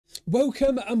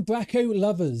Welcome Umbraco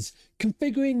lovers!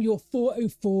 Configuring your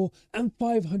 404 and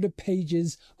 500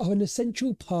 pages are an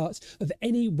essential part of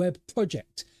any web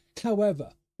project.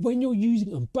 However, when you're using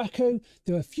Umbraco,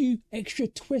 there are a few extra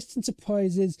twists and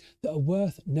surprises that are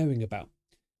worth knowing about.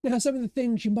 Now, some of the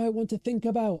things you might want to think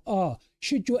about are,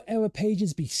 should your error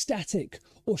pages be static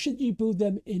or should you build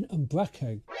them in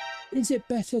Umbraco? Is it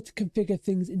better to configure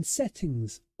things in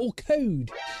settings or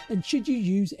code? And should you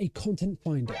use a content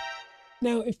finder?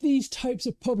 Now, if these types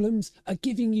of problems are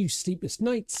giving you sleepless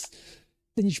nights,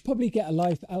 then you should probably get a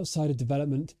life outside of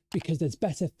development because there's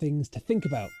better things to think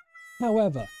about.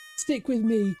 However, stick with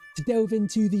me to delve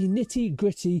into the nitty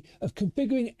gritty of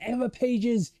configuring error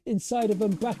pages inside of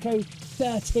Umbraco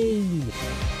 13.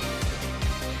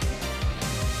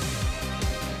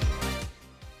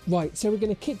 Right, so we're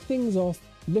going to kick things off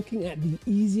looking at the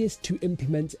easiest to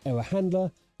implement error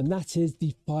handler, and that is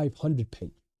the 500 page.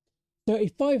 So a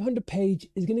 500 page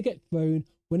is going to get thrown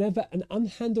whenever an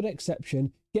unhandled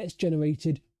exception gets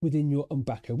generated within your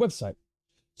Umbraco website.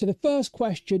 So the first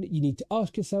question you need to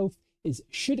ask yourself is,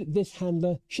 should this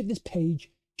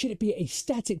page, should it be a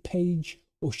static page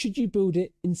or should you build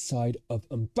it inside of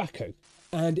Umbraco?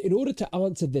 And in order to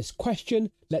answer this question,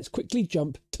 let's quickly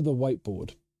jump to the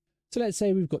whiteboard. So let's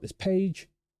say we've got this page,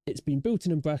 it's been built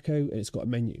in Umbraco and it's got a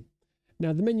menu.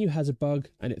 Now the menu has a bug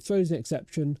and it throws an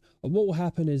exception, and what will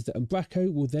happen is that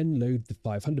Umbraco will then load the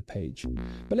 500 page.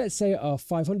 But let's say our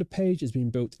 500 page has been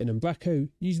built in Umbraco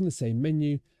using the same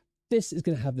menu. This is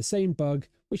going to have the same bug,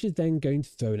 which is then going to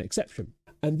throw an exception.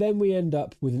 And then we end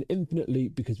up with an infinite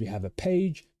loop because we have a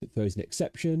page that throws an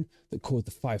exception, that calls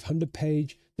the 500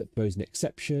 page, that throws an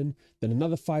exception, then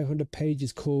another 500 page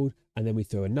is called, and then we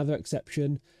throw another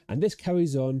exception. And this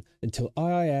carries on until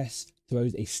IIS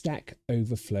throws a Stack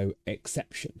Overflow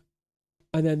exception.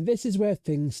 And then this is where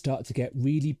things start to get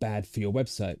really bad for your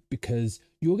website because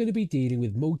you're going to be dealing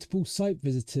with multiple site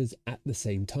visitors at the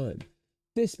same time.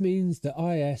 This means that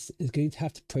IIS is going to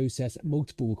have to process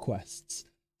multiple requests.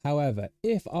 However,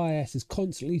 if IIS is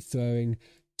constantly throwing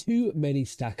too many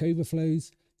Stack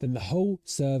Overflows, then the whole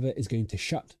server is going to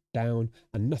shut down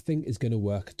and nothing is going to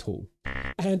work at all.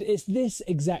 And it's this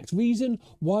exact reason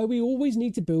why we always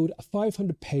need to build a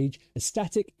 500 page as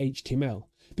static HTML.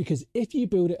 Because if you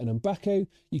build it in Umbraco,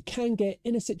 you can get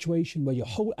in a situation where your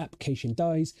whole application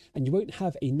dies and you won't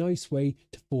have a nice way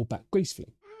to fall back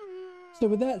gracefully. So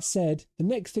with that said, the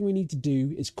next thing we need to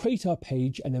do is create our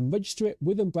page and then register it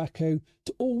with Umbraco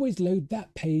to always load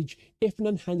that page if an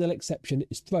unhandled exception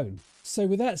is thrown. So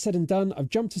with that said and done, I've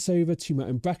jumped us over to my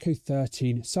Umbraco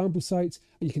 13 sample site,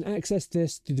 and you can access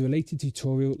this through the related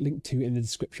tutorial linked to in the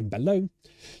description below.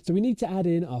 So we need to add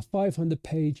in our 500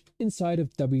 page inside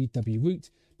of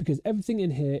www.root because everything in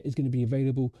here is going to be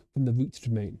available from the root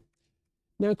domain.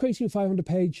 Now, creating a 500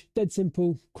 page, dead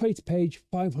simple, create a page,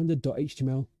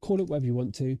 500.html, call it whatever you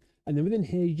want to. And then within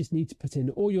here, you just need to put in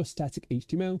all your static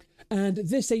HTML. And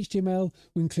this HTML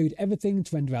will include everything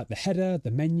to render out the header,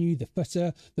 the menu, the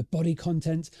footer, the body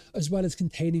content, as well as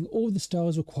containing all the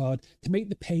styles required to make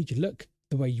the page look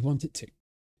the way you want it to.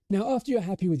 Now, after you're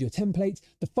happy with your template,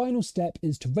 the final step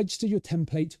is to register your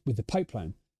template with the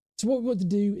pipeline. So what we want to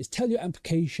do is tell your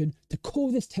application to call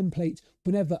this template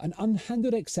whenever an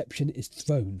unhandled exception is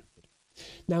thrown.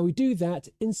 Now we do that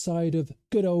inside of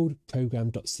good old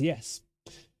program.cs.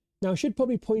 Now I should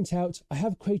probably point out I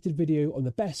have created a video on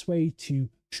the best way to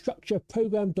structure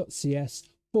program.cs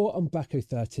for Umbraco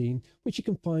 13, which you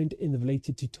can find in the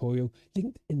related tutorial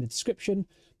linked in the description.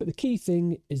 But the key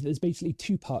thing is that there's basically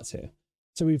two parts here.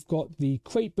 So we've got the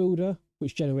create builder,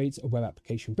 which generates a web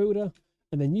application builder.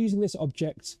 And then using this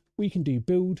object, we can do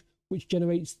build, which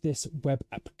generates this web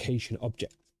application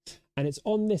object. And it's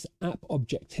on this app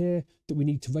object here that we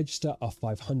need to register our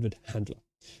 500 handler.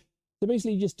 So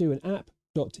basically you just do an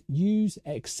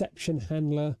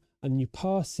app.useExceptionHandler and you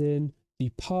pass in the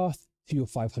path to your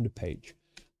 500 page.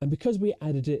 And because we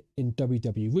added it in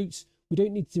www.root, we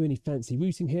don't need to do any fancy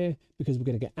routing here because we're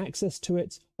going to get access to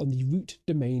it on the root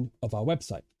domain of our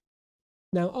website.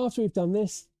 Now, after we've done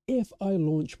this, if I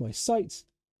launch my site,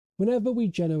 whenever we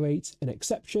generate an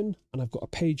exception, and I've got a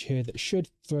page here that should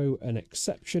throw an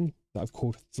exception that I've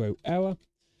called throw error,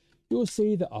 you'll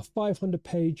see that our 500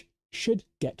 page should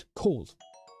get called.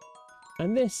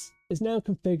 And this is now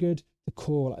configured to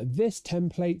call this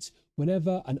template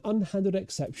whenever an unhandled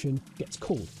exception gets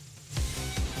called.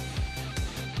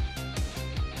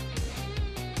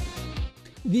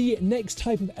 The next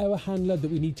type of error handler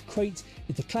that we need to create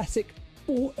is the classic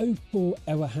 404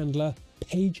 error handler,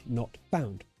 page not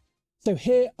found. So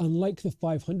here, unlike the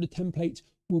 500 template,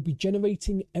 we'll be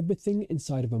generating everything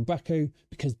inside of Umbraco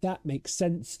because that makes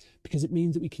sense, because it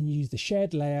means that we can use the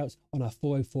shared layout on our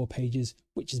 404 pages,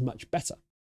 which is much better.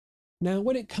 Now,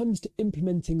 when it comes to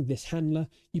implementing this handler,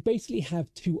 you basically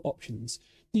have two options.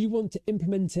 Do you want to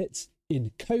implement it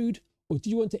in code, or do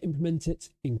you want to implement it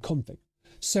in config?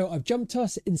 So I've jumped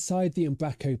us inside the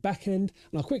Umbraco backend,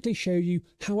 and I'll quickly show you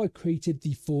how I created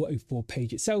the 404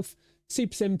 page itself.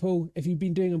 Super simple. If you've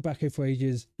been doing Umbraco for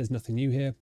ages, there's nothing new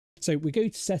here. So we go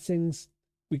to settings,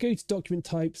 we go to document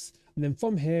types, and then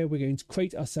from here, we're going to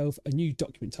create ourselves a new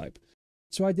document type.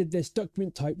 So I did this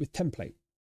document type with template.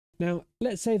 Now,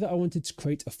 let's say that I wanted to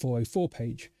create a 404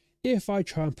 page. If I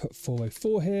try and put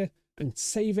 404 here and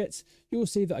save it, you'll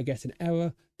see that I get an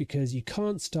error because you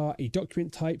can't start a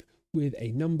document type with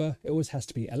a number. It always has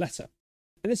to be a letter.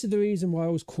 And this is the reason why I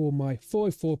always call my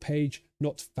 404 page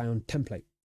not found template.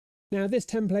 Now, this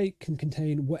template can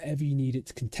contain whatever you need it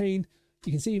to contain.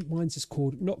 You can see mine's just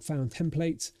called not found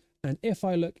template. And if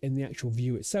I look in the actual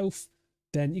view itself,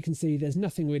 then you can see there's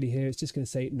nothing really here. It's just going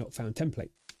to say not found template.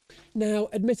 Now,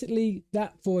 admittedly,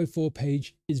 that 404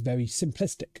 page is very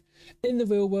simplistic. In the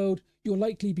real world, you'll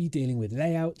likely be dealing with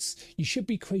layouts. You should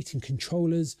be creating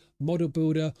controllers, model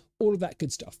builder, all of that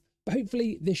good stuff. But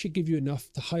hopefully this should give you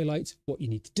enough to highlight what you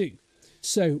need to do.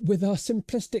 So with our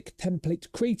simplistic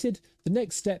template created, the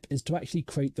next step is to actually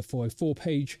create the 404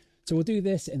 page. So we'll do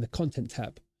this in the content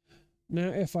tab. Now,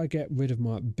 if I get rid of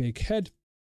my big head,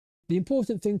 the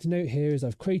important thing to note here is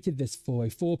I've created this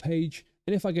 404 page.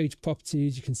 And if I go to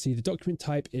properties, you can see the document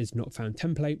type is not found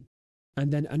template.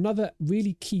 And then another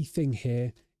really key thing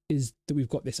here is that we've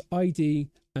got this ID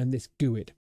and this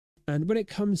GUID. And when it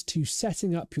comes to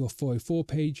setting up your 404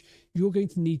 page, you're going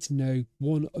to need to know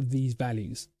one of these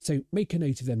values. So make a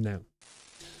note of them now.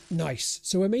 Nice.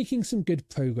 So we're making some good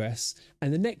progress.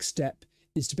 And the next step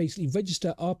is to basically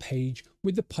register our page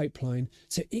with the pipeline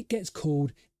so it gets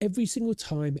called every single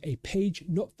time a page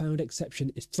not found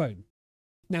exception is thrown.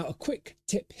 Now, a quick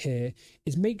tip here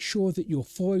is make sure that your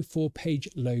 404 page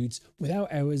loads without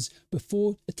errors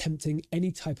before attempting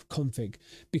any type of config,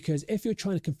 because if you're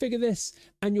trying to configure this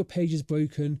and your page is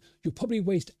broken, you'll probably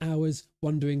waste hours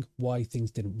wondering why things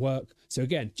didn't work. So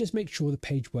again, just make sure the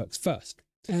page works first.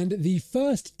 And the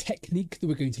first technique that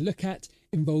we're going to look at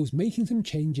involves making some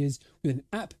changes with an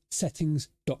app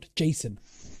settings.json.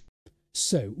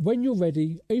 So when you're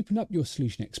ready, open up your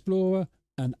Solution Explorer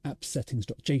and app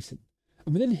settings.json.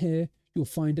 And within here, you'll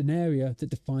find an area that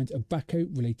defines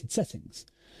Umbraco related settings.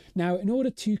 Now, in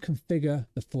order to configure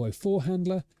the 404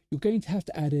 handler, you're going to have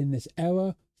to add in this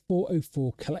error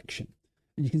 404 collection.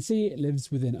 And you can see it lives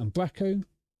within Umbraco,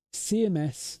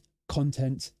 CMS,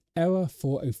 content, error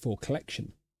 404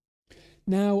 collection.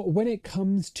 Now, when it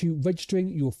comes to registering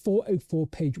your 404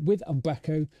 page with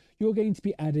Umbraco, you're going to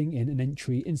be adding in an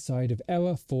entry inside of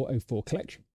error 404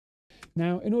 collection.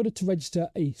 Now, in order to register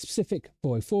a specific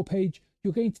 404 page,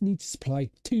 you're going to need to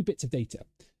supply 2 bits of data.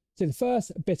 So the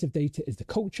first bit of data is the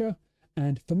culture,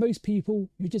 and for most people,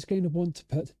 you're just going to want to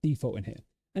put default in here.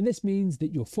 And this means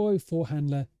that your 404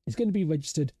 handler is going to be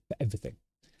registered for everything.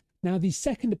 Now, the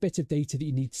second bit of data that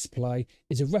you need to supply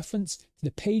is a reference to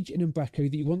the page in Umbraco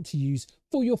that you want to use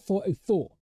for your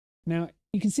 404. Now,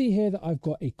 you can see here that I've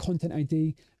got a content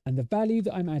ID, and the value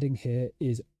that I'm adding here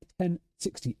is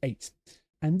 1068.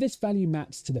 And this value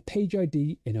maps to the page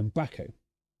ID in Umbraco.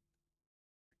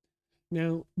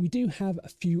 Now, we do have a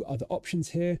few other options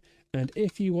here, and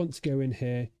if you want to go in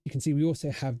here, you can see we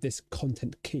also have this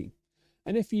content key.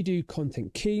 And if you do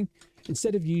content key,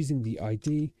 instead of using the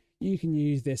ID, you can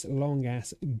use this long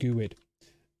ass GUID.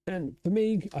 And for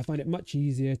me, I find it much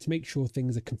easier to make sure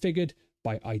things are configured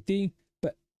by ID,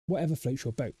 but whatever floats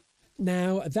your boat.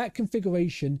 Now, that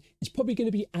configuration is probably going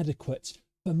to be adequate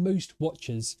for most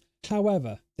watchers.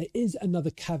 However, there is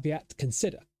another caveat to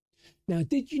consider. Now,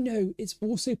 did you know it's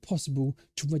also possible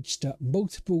to register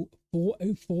multiple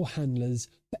 404 handlers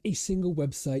for a single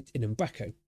website in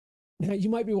Umbraco? Now, you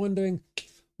might be wondering,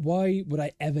 why would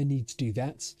I ever need to do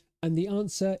that? And the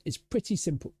answer is pretty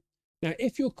simple. Now,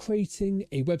 if you're creating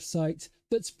a website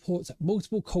that supports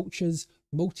multiple cultures,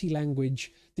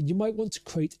 multi-language, then you might want to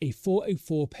create a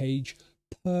 404 page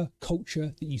per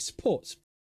culture that you support.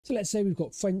 So let's say we've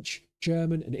got French,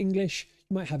 German and English.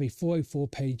 You might have a 404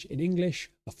 page in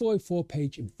English, a 404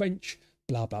 page in French,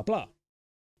 blah, blah, blah.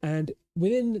 And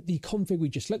within the config we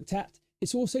just looked at,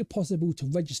 it's also possible to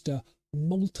register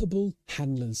multiple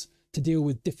handlers to deal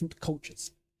with different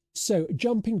cultures. So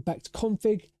jumping back to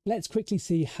config, let's quickly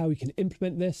see how we can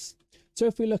implement this. So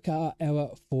if we look at our error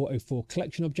 404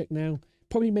 collection object now,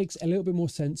 probably makes a little bit more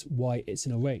sense why it's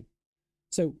an array.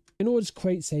 So in order to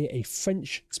create, say, a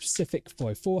French specific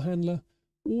 404 handler,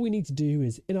 all we need to do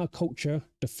is in our culture,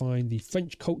 define the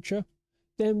French culture.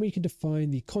 Then we can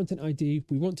define the content ID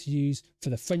we want to use for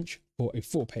the French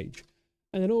 404 page.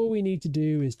 And then all we need to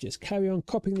do is just carry on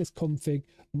copying this config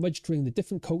and registering the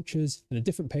different cultures and the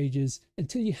different pages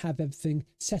until you have everything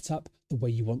set up the way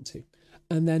you want to.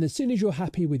 And then as soon as you're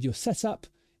happy with your setup,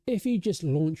 if you just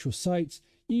launch your site,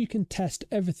 you can test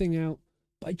everything out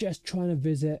by just trying to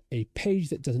visit a page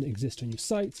that doesn't exist on your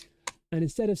site. And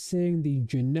instead of seeing the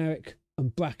generic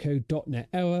Umbraco.net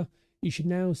error, you should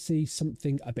now see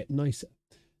something a bit nicer.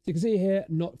 So you can see here,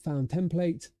 not found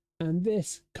template, and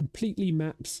this completely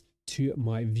maps to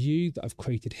my view that I've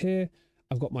created here.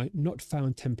 I've got my not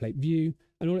found template view,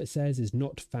 and all it says is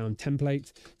not found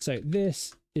template. So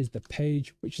this is the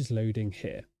page which is loading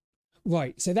here.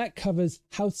 Right, so that covers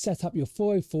how to set up your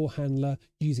 404 handler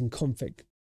using config.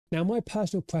 Now, my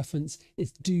personal preference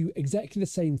is to do exactly the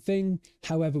same thing.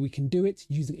 However, we can do it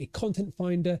using a content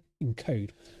finder in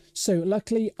code. So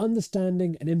luckily,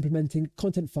 understanding and implementing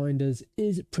content finders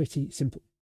is pretty simple.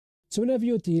 So whenever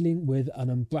you're dealing with an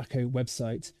Umbraco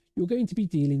website, you're going to be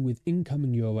dealing with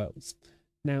incoming URLs.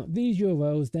 Now, these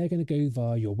URLs, they're going to go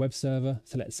via your web server.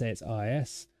 So let's say it's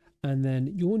IIS, and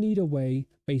then you'll need a way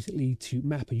basically to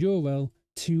map a URL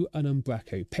to an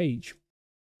Umbraco page.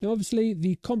 Now, obviously,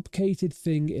 the complicated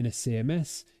thing in a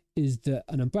CMS is that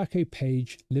an Umbraco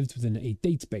page lives within a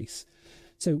database.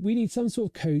 So we need some sort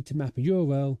of code to map a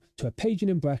URL to a page in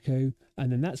Umbraco,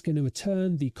 and then that's going to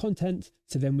return the content,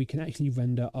 so then we can actually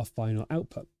render our final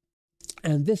output.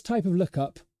 And this type of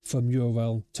lookup from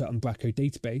URL to Umbraco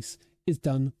database is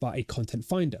done by a content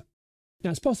finder. Now,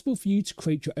 it's possible for you to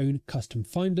create your own custom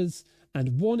finders,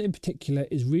 and one in particular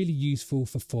is really useful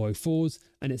for 404s,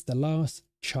 and it's the last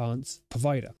chance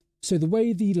provider. So the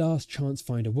way the last chance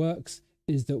finder works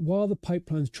is that while the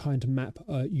pipeline's trying to map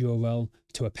a URL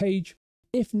to a page,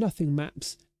 if nothing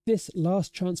maps, this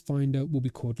last chance finder will be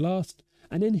called last,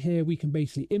 and in here we can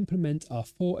basically implement our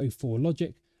 404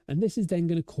 logic, and this is then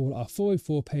going to call our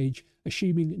 404 page,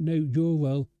 assuming no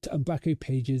URL to Umbraco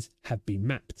pages have been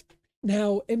mapped.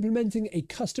 Now, implementing a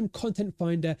custom content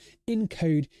finder in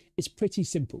code is pretty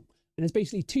simple, and there's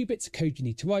basically 2 bits of code you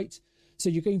need to write. So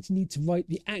you're going to need to write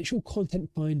the actual content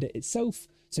finder itself,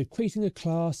 so creating a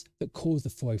class that calls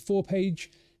the 404 page.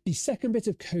 The second bit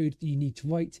of code that you need to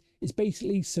write is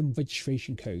basically some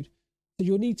registration code. So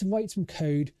you'll need to write some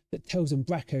code that tells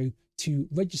Umbraco to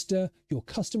register your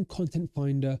custom content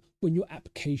finder when your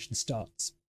application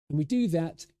starts. And we do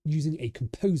that using a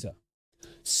composer.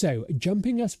 So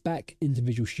jumping us back into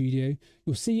Visual Studio,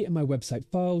 you'll see in my website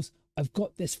files, I've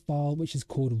got this file which is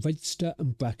called Register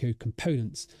Umbraco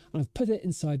Components, and I've put it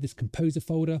inside this composer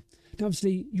folder. Now,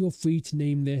 obviously, you're free to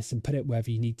name this and put it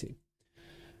wherever you need to.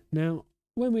 Now,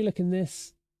 when we look in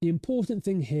this, the important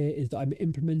thing here is that I'm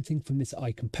implementing from this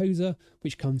iComposer,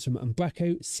 which comes from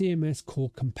Umbraco CMS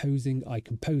called Composing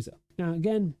iComposer. Now,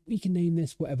 again, we can name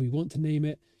this whatever we want to name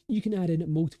it. You can add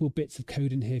in multiple bits of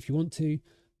code in here if you want to,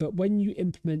 but when you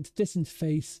implement this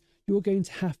interface, you're going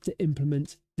to have to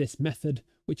implement this method,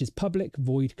 which is public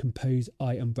void compose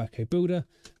iUmbraco builder,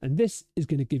 and this is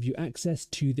going to give you access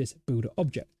to this builder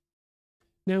object.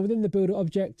 Now, within the builder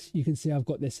object, you can see I've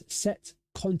got this set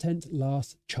content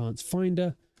last chance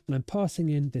finder, and I'm passing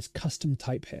in this custom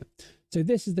type here. So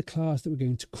this is the class that we're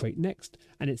going to create next,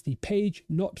 and it's the page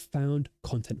not found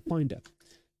content finder.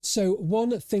 So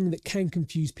one thing that can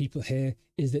confuse people here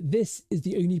is that this is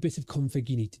the only bit of config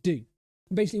you need to do.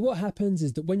 Basically, what happens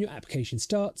is that when your application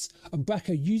starts,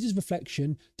 Umbraco uses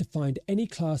reflection to find any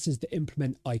classes that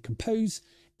implement iCompose.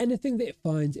 Anything that it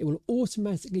finds, it will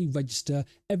automatically register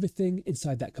everything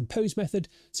inside that compose method,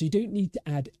 so you don't need to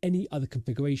add any other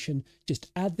configuration. Just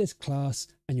add this class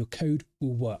and your code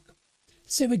will work.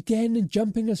 So again,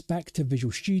 jumping us back to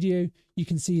Visual Studio, you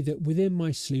can see that within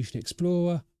my Solution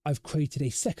Explorer, I've created a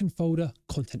second folder,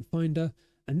 Content Finder,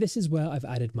 and this is where I've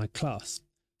added my class.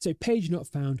 So page not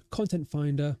found, content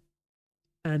finder,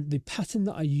 and the pattern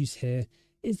that I use here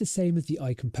is the same as the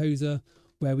iComposer,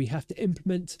 where we have to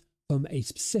implement from a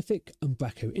specific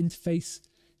Umbraco interface.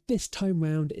 This time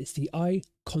round, it's the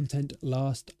iContent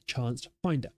last chance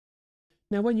finder.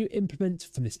 Now, when you implement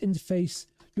from this interface,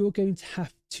 you're going to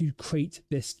have to create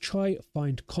this try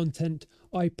find content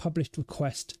iPublished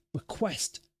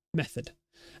request method.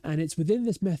 And it's within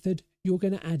this method, you're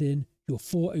going to add in your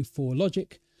 404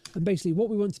 logic. And basically what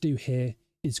we want to do here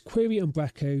is query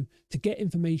Umbraco to get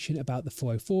information about the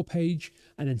 404 page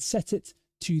and then set it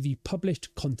to the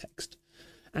published context.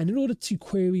 And in order to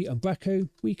query Umbraco,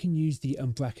 we can use the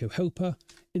Umbraco helper.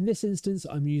 In this instance,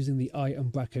 I'm using the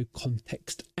iUmbraco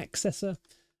context accessor.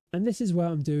 And this is where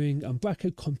I'm doing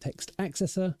Umbraco context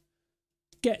accessor,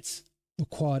 get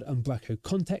required Umbraco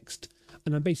context,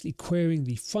 and I'm basically querying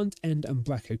the front end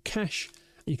Umbraco cache.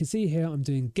 And you can see here I'm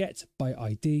doing get by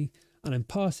ID, and I'm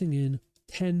passing in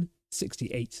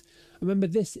 1068. Remember,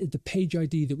 this is the page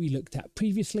ID that we looked at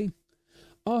previously.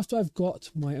 After I've got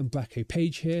my Umbraco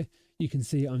page here, you can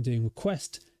see I'm doing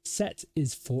request, set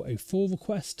is 404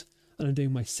 request, and I'm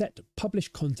doing my set publish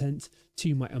content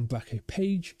to my Umbraco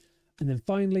page. And then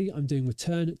finally, I'm doing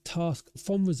return task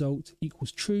from result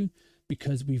equals true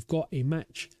because we've got a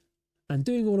match. And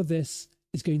doing all of this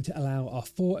is going to allow our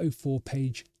 404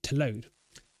 page to load.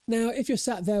 Now, if you're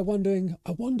sat there wondering,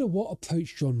 I wonder what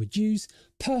approach John would use.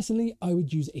 Personally, I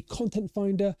would use a content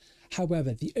finder.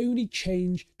 However, the only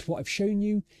change to what I've shown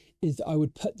you is that I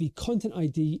would put the content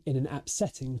ID in an app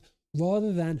setting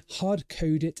rather than hard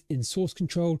code it in source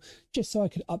control, just so I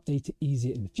could update it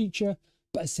easier in the future.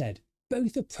 But as said,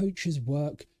 both approaches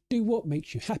work. Do what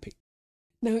makes you happy.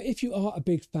 Now, if you are a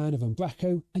big fan of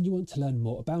Umbraco and you want to learn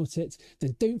more about it,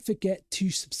 then don't forget to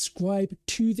subscribe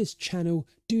to this channel.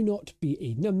 Do not be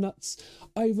a numbnuts.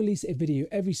 I release a video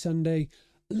every Sunday,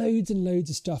 loads and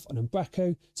loads of stuff on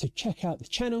Umbraco, so check out the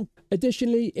channel.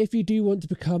 Additionally, if you do want to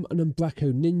become an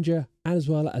Umbraco ninja as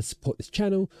well as support this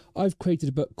channel, I've created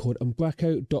a book called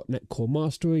Umbraco.NET Core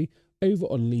Mastery over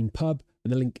on LeanPub,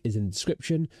 and the link is in the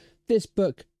description. This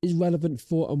book is relevant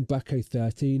for Umbraco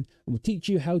 13 and will teach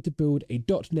you how to build a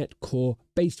 .NET Core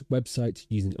based website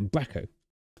using Umbraco.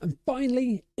 And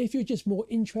finally, if you're just more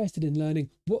interested in learning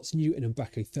what's new in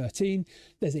Umbraco 13,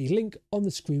 there's a link on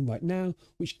the screen right now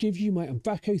which gives you my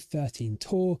Umbraco 13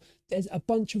 tour. There's a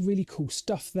bunch of really cool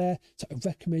stuff there, so I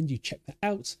recommend you check that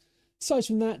out. Aside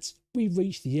from that, we've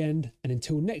reached the end, and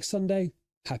until next Sunday,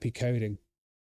 happy coding.